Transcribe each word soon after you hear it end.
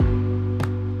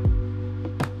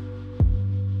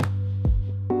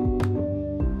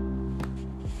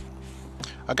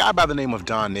A guy by the name of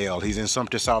Donnell, he's in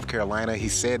Sumter, South Carolina. He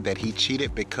said that he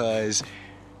cheated because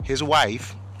his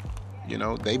wife,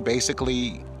 they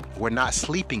basically were not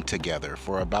sleeping together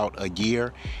for about a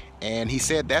year. And he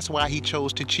said that's why he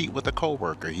chose to cheat with a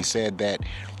coworker. He said that,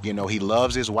 he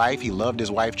loves his wife. He loved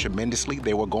his wife tremendously.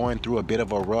 They were going through a bit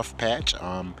of a rough patch.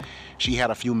 She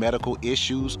had a few medical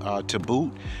issues to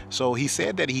boot. So he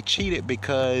said that he cheated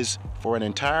because for an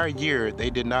entire year, they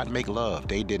did not make love.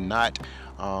 They did not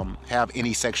have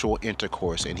any sexual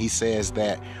intercourse. And he says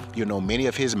that, many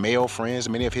of his male friends,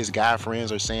 many of his guy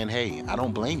friends are saying, hey, I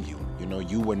don't blame you.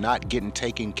 You were not getting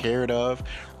taken care of.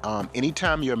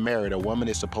 Anytime you're married, a woman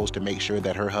is supposed to make sure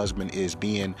that her husband is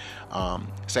being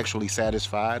sexually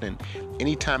satisfied. And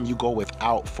anytime you go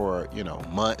without for,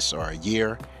 months or a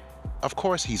year, of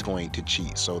course he's going to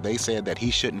cheat. So they said that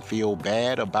he shouldn't feel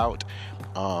bad about,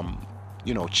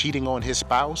 cheating on his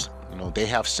spouse. They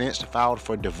have since filed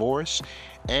for divorce.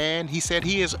 And he said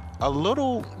he is a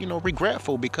little,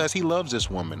 regretful because he loves this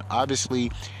woman.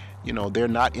 Obviously, they're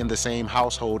not in the same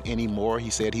household anymore. He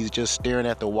said he's just staring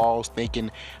at the walls thinking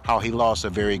how he lost a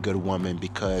very good woman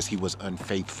because he was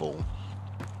unfaithful.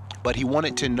 But he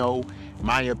wanted to know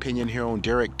my opinion here on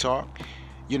Derek Talk.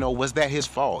 Was that his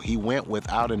fault? He went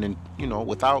without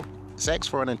without sex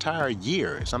for an entire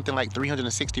year, something like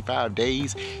 365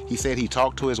 days. He said he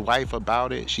talked to his wife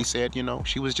about it. She said,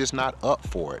 she was just not up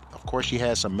for it. Of course, she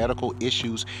had some medical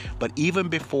issues, but even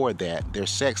before that, their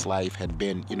sex life had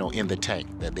been, in the tank,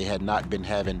 that they had not been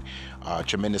having a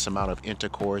tremendous amount of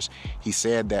intercourse. He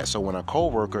said that so when a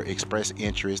coworker expressed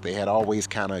interest, they had always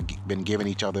kind of been giving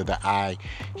each other the eye.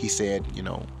 He said,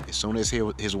 as soon as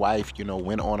his wife,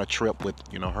 went on a trip with,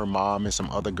 her mom and some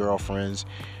other girlfriends,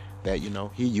 that,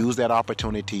 he used that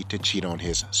opportunity to cheat on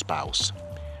his spouse.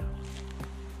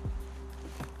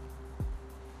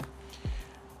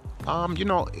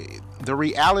 The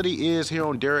reality is here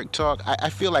on Derek Talk,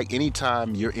 I feel like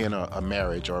anytime you're in a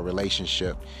marriage or a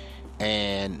relationship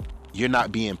and you're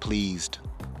not being pleased,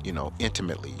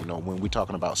 intimately, when we're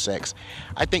talking about sex,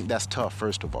 I think that's tough,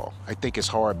 first of all. I think it's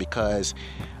hard because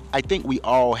I think we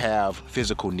all have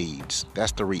physical needs.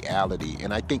 That's the reality.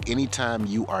 And I think anytime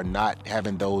you are not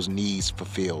having those needs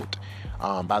fulfilled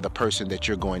by the person that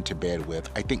you're going to bed with,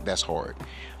 I think that's hard.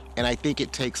 And I think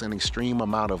it takes an extreme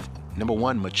amount of, number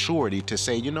one, maturity to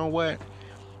say, you know what?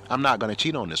 I'm not going to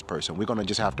cheat on this person. We're going to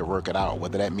just have to work it out,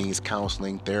 whether that means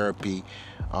counseling, therapy,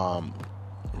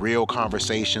 real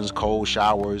conversations, cold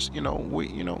showers.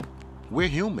 We're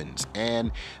humans,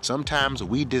 and sometimes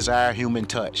we desire human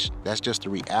touch. That's just the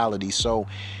reality. So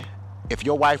if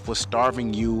your wife was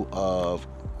starving you of,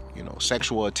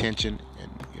 sexual attention and,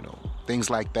 things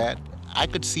like that, I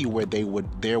could see where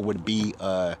there would be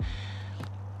a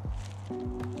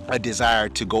desire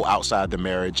to go outside the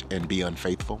marriage and be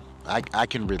unfaithful. I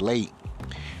can relate.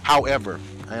 However,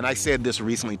 and I said this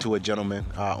recently to a gentleman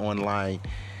online,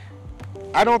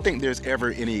 I don't think there's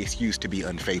ever any excuse to be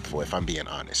unfaithful, if I'm being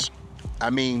honest. I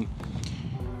mean,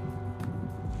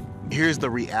 here's the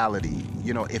reality.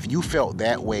 If you felt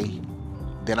that way,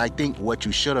 then I think what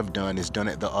you should have done is done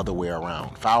it the other way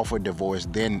around. File for divorce,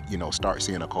 then, start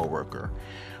seeing a coworker.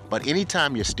 But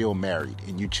anytime you're still married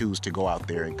and you choose to go out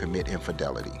there and commit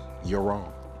infidelity, you're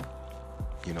wrong.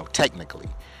 Technically.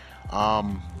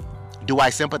 Do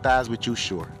I sympathize with you?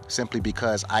 Sure. Simply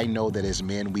because I know that as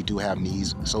men, we do have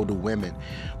needs, so do women.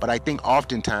 But I think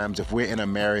oftentimes if we're in a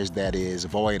marriage that is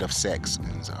void of sex,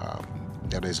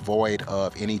 that is void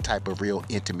of any type of real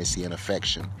intimacy and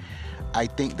affection, I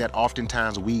think that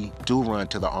oftentimes we do run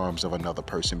to the arms of another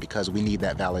person because we need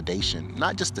that validation.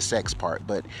 Not just the sex part,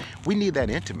 but we need that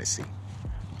intimacy.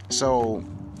 So,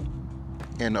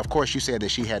 and of course you said that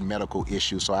she had medical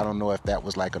issues, so I don't know if that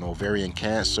was like an ovarian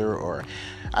cancer or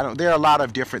there are a lot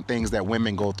of different things that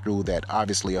women go through that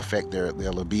obviously affect their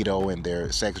libido and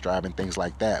their sex drive and things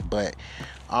like that. But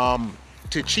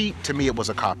to cheat, to me, it was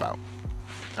a cop-out.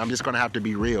 I'm just going to have to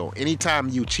be real. Anytime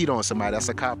you cheat on somebody, that's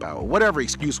a cop-out. Whatever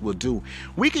excuse will do.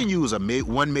 We can use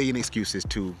 1 million excuses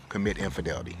to commit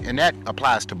infidelity. And that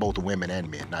applies to both women and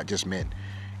men, not just men.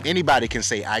 Anybody can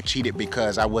say, I cheated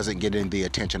because I wasn't getting the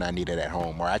attention I needed at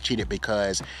home, or I cheated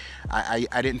because I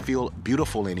didn't feel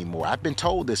beautiful anymore. I've been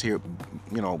told this here,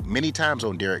 many times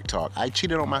on Derek Talk. I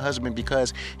cheated on my husband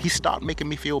because he stopped making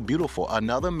me feel beautiful.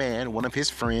 Another man, one of his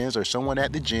friends or someone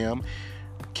at the gym,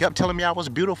 kept telling me I was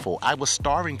beautiful. I was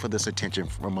starving for this attention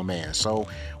from a man. So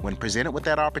when presented with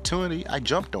that opportunity, I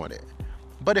jumped on it.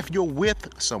 But if you're with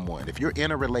someone, if you're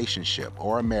in a relationship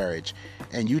or a marriage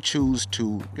and you choose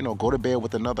to, go to bed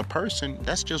with another person,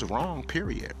 that's just wrong,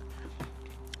 period.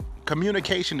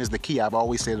 Communication is the key. I've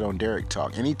always said it on Derek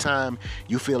Talk. Anytime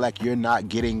you feel like you're not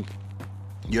getting,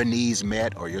 your needs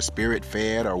met or your spirit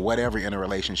fed or whatever in a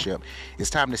relationship, it's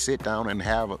time to sit down and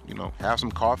have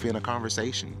some coffee and a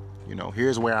conversation.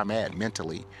 Here's where I'm at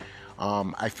mentally.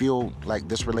 I feel like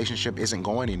this relationship isn't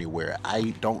going anywhere.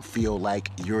 I don't feel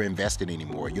like you're invested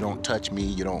anymore. You don't touch me.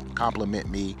 You don't compliment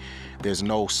me. There's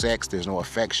no sex. There's no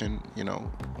affection.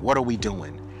 What are we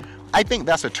doing? I think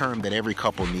that's a term that every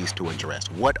couple needs to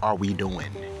address. What are we doing?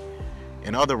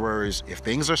 In other words, if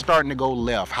things are starting to go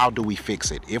left, how do we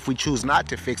fix it? If we choose not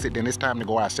to fix it, then it's time to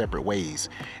go our separate ways.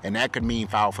 And that could mean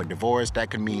file for divorce. That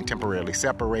could mean temporarily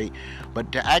separate.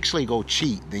 But to actually go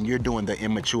cheat, then you're doing the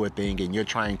immature thing and you're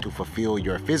trying to fulfill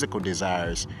your physical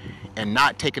desires and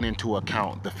not taking into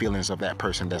account the feelings of that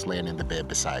person that's laying in the bed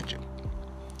beside you.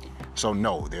 So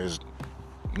no, there's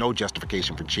no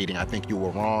justification for cheating. I think you were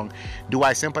wrong. Do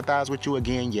I sympathize with you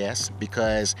again? Yes,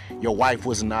 because your wife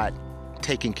was not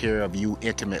taking care of you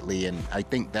intimately, and I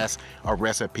think that's a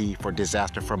recipe for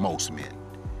disaster for most men.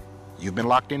 You've been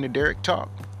locked into Derek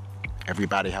Talk.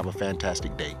 Everybody have a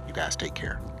fantastic day. You guys take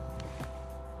care.